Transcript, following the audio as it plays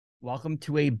Welcome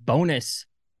to a bonus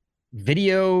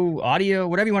video, audio,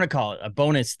 whatever you want to call it, a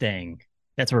bonus thing.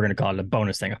 That's what we're going to call it, a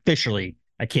bonus thing. Officially,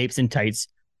 a Capes and Tights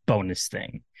bonus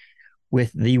thing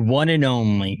with the one and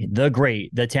only, the great,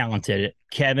 the talented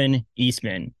Kevin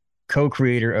Eastman,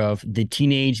 co-creator of the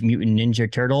Teenage Mutant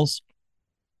Ninja Turtles.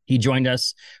 He joined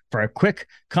us for a quick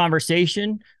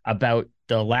conversation about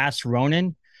The Last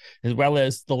Ronin, as well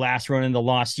as The Last Ronin, The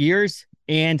Lost Years,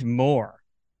 and more.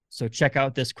 So check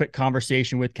out this quick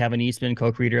conversation with Kevin Eastman,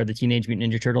 co-creator of the Teenage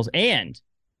Mutant Ninja Turtles, and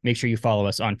make sure you follow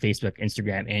us on Facebook,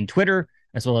 Instagram, and Twitter,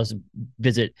 as well as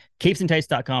visit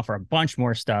capesandtights.com for a bunch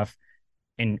more stuff.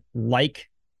 And like,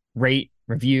 rate,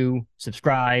 review,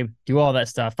 subscribe, do all that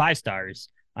stuff. 5 stars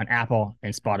on Apple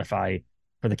and Spotify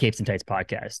for the Capes and Tights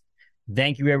podcast.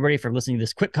 Thank you, everybody, for listening to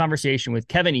this quick conversation with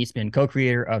Kevin Eastman,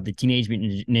 co-creator of the Teenage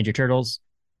Mutant Ninja Turtles,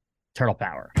 Turtle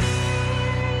Power.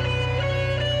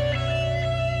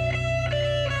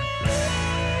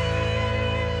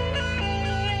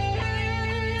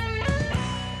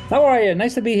 How are you?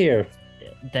 Nice to be here.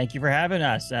 Thank you for having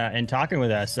us and talking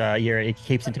with us here at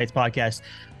Capes and Tights podcast.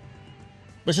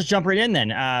 Let's just jump right in then.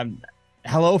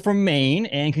 Hello from Maine,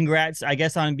 and congrats, I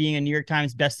guess, on being a New York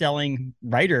Times bestselling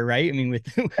writer, right? I mean, with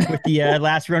the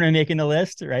Last Ronin making the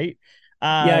list, right?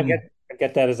 Yeah, I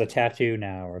get that as a tattoo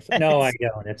now, or so. No, I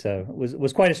don't. It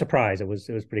was quite a surprise. It was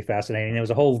pretty fascinating. There was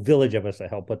a whole village of us that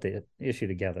helped put the issue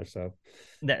together. So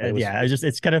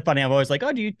it's kind of funny. I'm always like,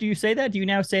 oh, do you say that? Do you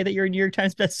now say that you're a New York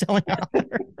Times bestselling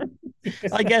author?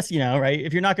 I guess, right?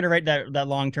 If you're not going to write that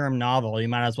long-term novel, you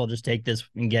might as well just take this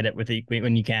and get it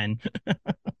when you can.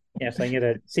 Yes, I can get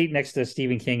a seat next to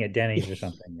Stephen King at Denny's or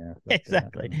something. Yeah,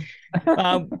 exactly.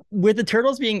 With the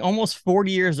Turtles being almost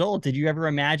 40 years old, did you ever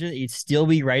imagine that you'd still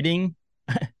be writing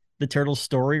the Turtles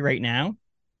story right now?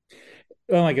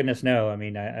 Oh my goodness, no. I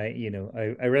mean, I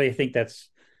really think that's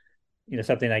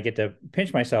something I get to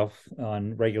pinch myself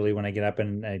on regularly when I get up.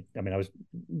 And I was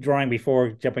drawing before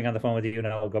jumping on the phone with you, and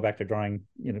I'll go back to drawing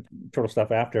turtle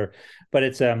stuff after. But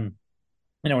it's when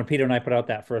Peter and I put out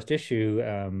that first issue,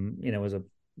 it was a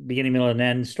beginning, middle, and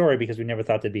end story because we never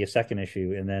thought there'd be a second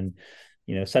issue. And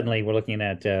then suddenly we're looking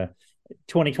at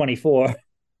 2024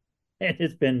 and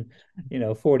it's been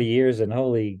 40 years, and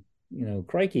holy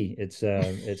crikey, it's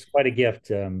quite a gift.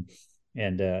 And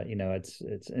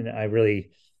I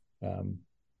really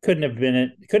couldn't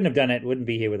have done it, wouldn't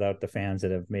be here without the fans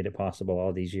that have made it possible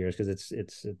all these years, because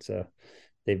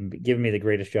they've given me the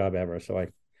greatest job ever. So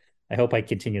I hope I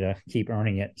continue to keep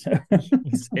earning it.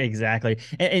 Exactly.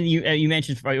 And you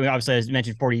mentioned, obviously, as you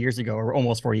mentioned 40 years ago, or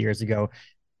almost 40 years ago,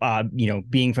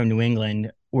 being from New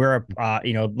England, we're,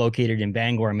 located in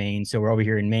Bangor, Maine. So we're over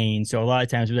here in Maine. So a lot of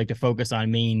times we like to focus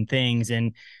on Maine things.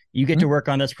 And you get to work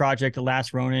on this project, The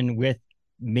Last Ronin, with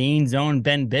Maine's own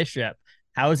Ben Bishop.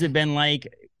 How has it been like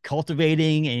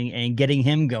cultivating and getting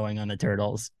him going on the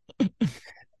Turtles?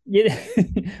 Yeah,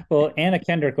 well, Anna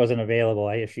Kendrick wasn't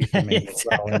available. She's from Maine as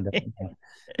well. Exactly.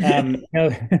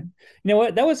 You know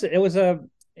what?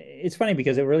 It's funny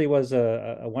because it really was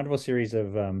a wonderful series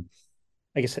of,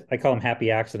 I guess I call them happy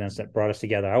accidents that brought us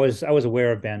together. I was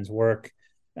aware of Ben's work.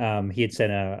 He had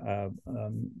sent a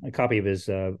copy of his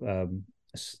the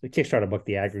Kickstarter book,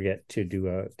 The Aggregate, for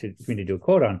me to do a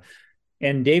quote on.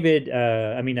 And David,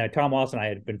 Tom Walsh and I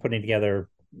had been putting together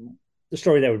the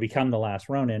story that would become The Last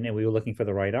Ronin, and we were looking for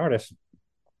the right artist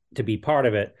to be part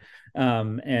of it.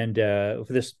 For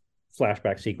this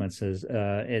flashback sequences.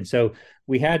 And so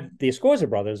we had the Escorza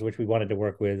brothers, which we wanted to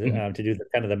work with to do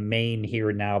the main here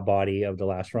and now body of The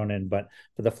Last Ronin. But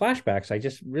for the flashbacks, I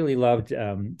just really loved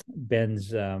Ben's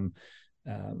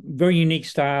very unique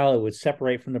style. It would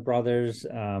separate from the brothers.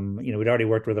 We'd already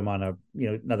worked with him on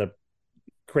another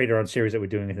creator on series that we're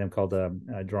doing with him called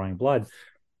Drawing Blood.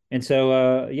 And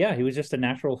so, he was just a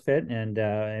natural fit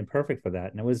and perfect for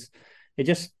that. And it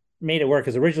just made it work,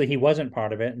 because originally he wasn't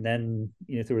part of it. And then,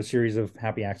 through a series of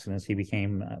happy accidents, he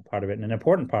became part of it and an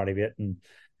important part of it. And,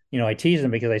 I teased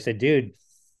him because I said, dude,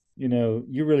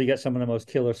 you really got some of the most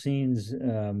killer scenes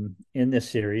in this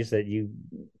series that you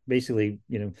basically,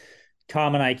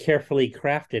 Tom and I carefully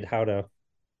crafted how to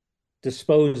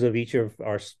dispose of each of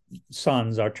our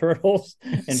sons, our turtles,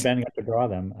 and Ben got to draw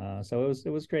them. So it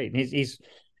was great. And he's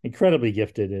incredibly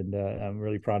gifted, and I'm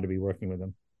really proud to be working with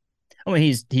him. I mean,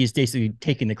 he's basically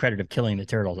taking the credit of killing the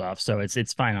turtles off, so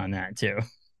it's fine on that too.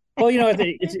 Well,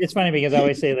 it's funny because I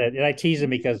always say that, and I tease him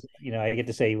because I get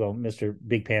to say, well, Mr.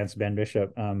 Big Pants Ben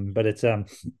Bishop, but it's I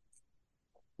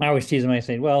always tease him. I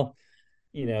say, well,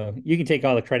 you can take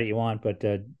all the credit you want, but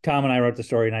Tom and I wrote the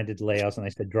story, and I did the layouts, and I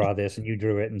said, draw this, and you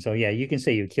drew it, and so yeah, you can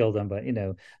say you killed them, but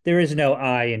there is no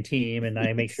I in team, and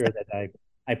I make sure that I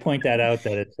I point that out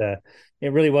that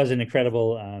it really was an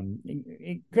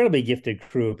incredibly gifted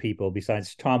crew of people.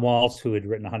 Besides Tom Waltz, who had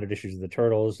written 100 issues of the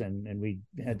Turtles, and we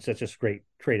had such a great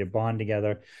creative bond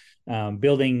together,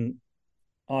 building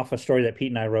off a story that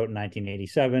Pete and I wrote in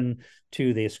 1987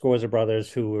 to the Scorza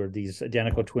brothers, who were these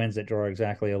identical twins that draw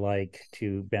exactly alike,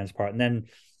 to Ben's part, and then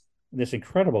this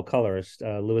incredible colorist,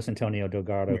 Luis Antonio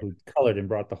Delgado, who colored and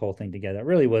brought the whole thing together. It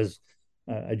really was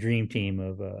a dream team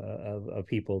of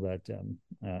people that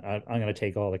I'm going to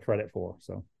take all the credit for.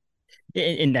 So,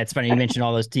 and that's funny. You mentioned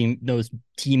all those team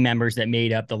members that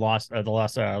made up the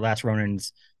Last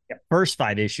Ronin's first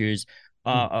 5 issues.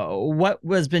 What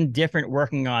has been different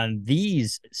working on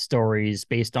these stories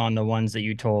based on the ones that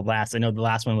you told last? I know the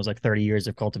last one was like 30 years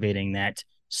of cultivating that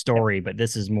story, but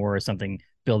this is more something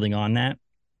building on that.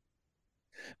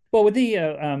 Well, with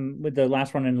the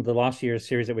Last Ronin and the Lost Years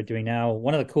series that we're doing now,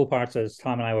 one of the cool parts is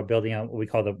Tom and I were building out what we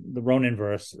call the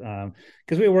Roninverse,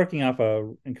 because we were working off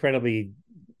a incredibly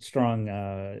strong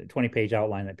 20-page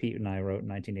outline that Pete and I wrote in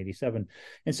 1987.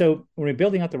 And so when we were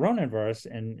building out the Roninverse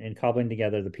and cobbling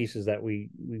together the pieces that we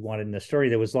wanted in the story,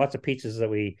 there was lots of pieces that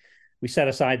we set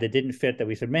aside that didn't fit, that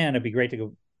we said, man, it'd be great to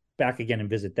go back again and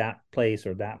visit that place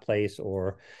or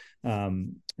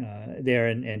there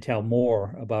and tell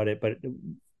more about it. But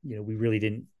we really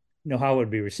didn't know how it would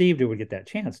be received or would get that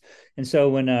chance. And so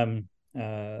when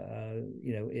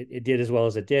it did as well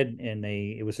as it did, and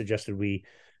it was suggested we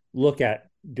look at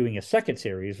doing a second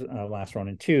series, Last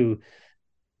Ronin 2,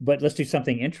 but let's do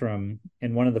something interim.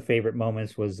 And one of the favorite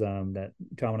moments was that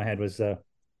Tom and I had was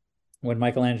when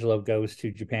Michelangelo goes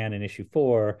to Japan in issue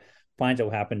 4, finds out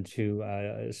what happened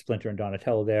to Splinter and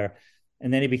Donatello there,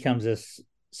 and then he becomes this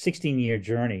 16-year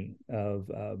journey of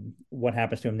what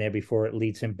happens to him there before it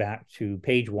leads him back to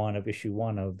page 1 of issue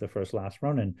 1 of the first Last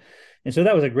Ronin. And so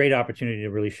that was a great opportunity to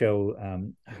really show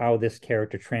how this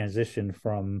character transitioned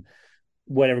from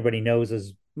what everybody knows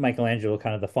as Michelangelo,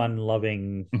 kind of the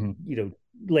fun-loving,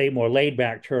 more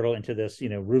laid-back turtle, into this,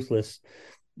 ruthless,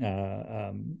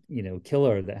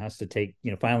 killer that has to take,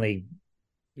 finally,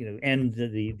 end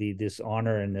this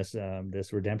honor and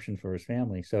this redemption for his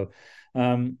family. So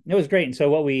it was great. And so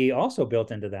what we also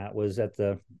built into that was at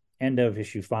the end of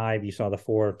issue 5, you saw the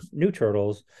 4 new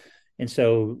turtles. And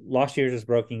so Lost Years is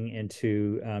broken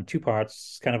into 2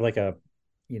 parts, kind of like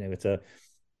it's a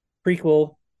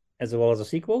prequel as well as a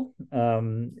sequel,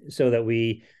 so that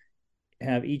we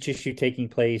have each issue taking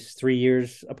place 3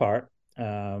 years apart,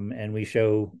 and we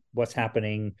show what's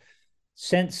happening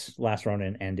since Last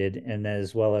Ronin ended, and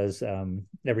as well as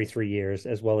every 3 years,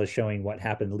 as well as showing what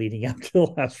happened leading up to the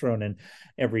Last Ronin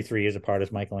every 3 years apart,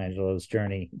 as Michelangelo's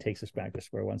journey takes us back to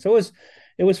square one. So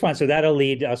it was fun. So that'll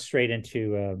lead us straight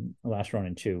into Last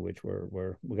Ronin 2, which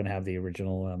we're going to have the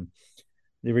original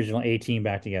A team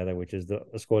back together, which is the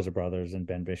Scorza brothers and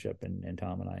Ben Bishop and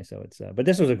Tom and I. So but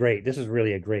this was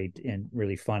really a great and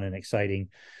really fun and exciting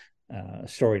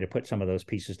story to put some of those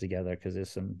pieces together, because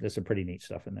there's some pretty neat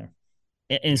stuff in there.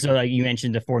 And so, like you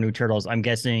mentioned, the 4 new turtles, I'm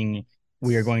guessing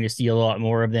we are going to see a lot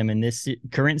more of them in this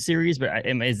current series, but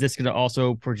is this going to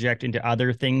also project into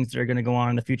other things that are going to go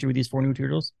on in the future with these 4 new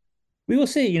turtles? We will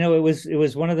see. It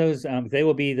was one of those, they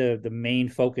will be the main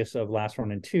focus of Last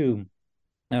Ronin 2.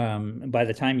 By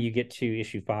the time you get to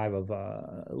issue 5 of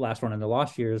Last Ronin and the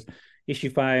Lost Years, issue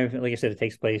 5, like I said, it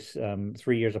takes place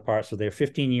 3 years apart. So they're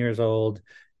 15 years old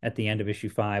at the end of issue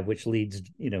 5, which leads,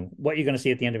 what you're going to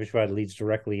see at the end of issue 5 leads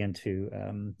directly into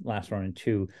Last Ronin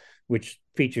 2, which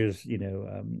features,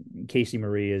 Casey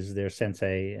Marie as their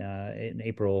sensei, in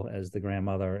April as the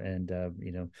grandmother, and,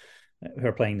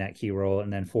 her playing that key role,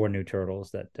 and then 4 new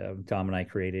turtles that Tom and I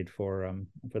created for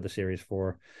the series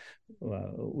 4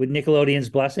 with Nickelodeon's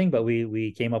blessing, but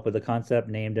we came up with the concept,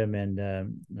 named him,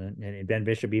 and Ben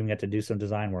Bishop even got to do some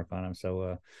design work on him.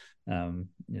 So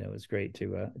it was great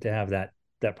to have that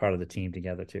part of the team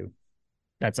together too.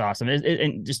 That's awesome.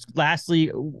 And just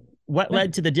lastly, what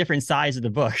led to the different size of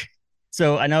the book?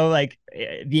 So I know, like,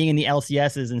 being in the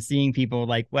LCSs and seeing people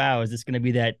like, wow, is this going to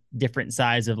be that different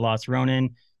size of Last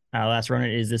Ronin? Last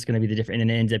Ronin, is this going to be the different? And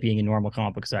then it ends up being a normal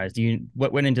comic book size.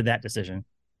 What went into that decision?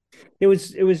 It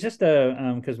was just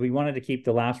because we wanted to keep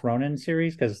the Last Ronin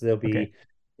series, because there'll be,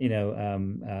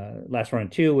 Last Ronin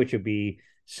 2, which would be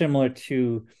similar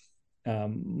to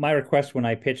my request when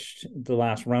I pitched the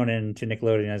Last Ronin to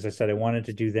Nickelodeon. As I said, I wanted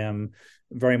to do them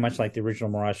very much like the original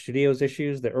Mirage Studios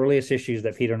issues. The earliest issues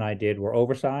that Peter and I did were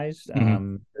oversized.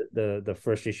 Mm-hmm. The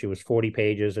first issue was 40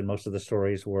 pages, and most of the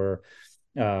stories were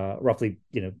roughly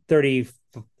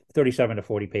 37 to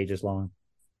 40 pages long.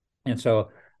 And so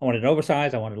I wanted an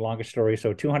oversized, I wanted longer stories,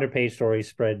 so 200-page stories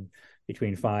spread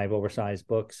between 5 oversized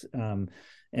books.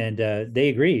 and they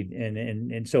agreed,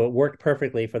 and so it worked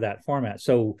perfectly for that format.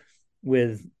 So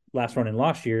with Last Ronin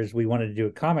Lost Years, we wanted to do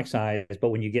it comic size, but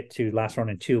when you get to Last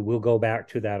Ronin 2, we'll go back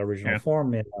to that original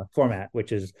Yeah. format,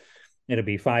 which is it'll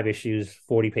be 5 issues,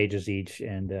 40 pages each,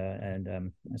 and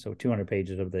so 200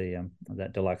 pages of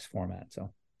that deluxe format.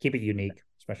 So keep it unique,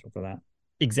 special for that.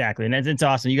 Exactly. And it's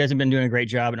awesome. You guys have been doing a great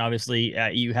job. And obviously,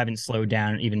 you haven't slowed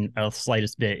down even a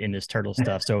slightest bit in this turtle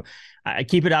stuff. So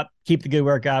keep it up, keep the good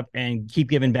work up, and keep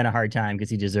giving Ben a hard time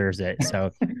because he deserves it.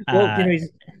 So, Well,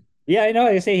 yeah, I know.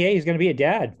 I say, hey, he's going to be a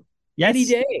dad any yes,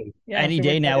 day. Yeah, any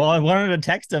day now. Well, I wanted to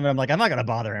text him, and I'm like, I'm not going to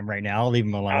bother him right now. I'll leave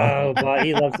him alone. Oh, but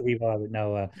he loves to be bothered.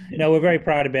 No, we're very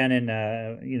proud of Ben, and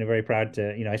very proud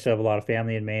to, I still have a lot of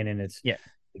family in Maine, and it's Yeah.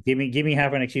 give me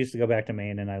half an excuse to go back to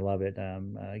Maine, and I love it.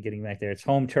 Getting back there, it's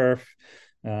home turf,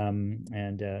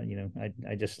 and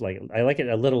I just I like it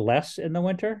a little less in the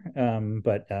winter,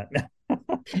 but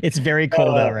It's very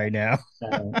cold out right now.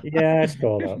 yeah, it's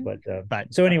cold out,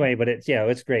 But so anyway, but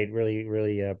it's great. Really,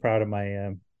 really proud of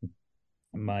my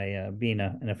being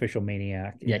an official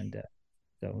maniac, yeah, and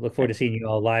so look forward to seeing you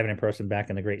all live and in person back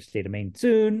in the great state of Maine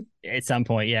soon. at some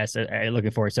point, yes,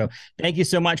 looking forward. So thank you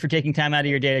so much for taking time out of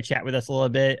your day to chat with us a little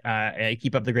bit.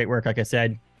 Keep up the great work, like I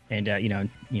said, and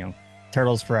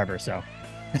turtles forever. So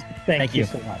Thank you you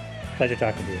so much. Pleasure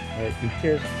talking to you. All right,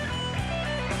 cheers.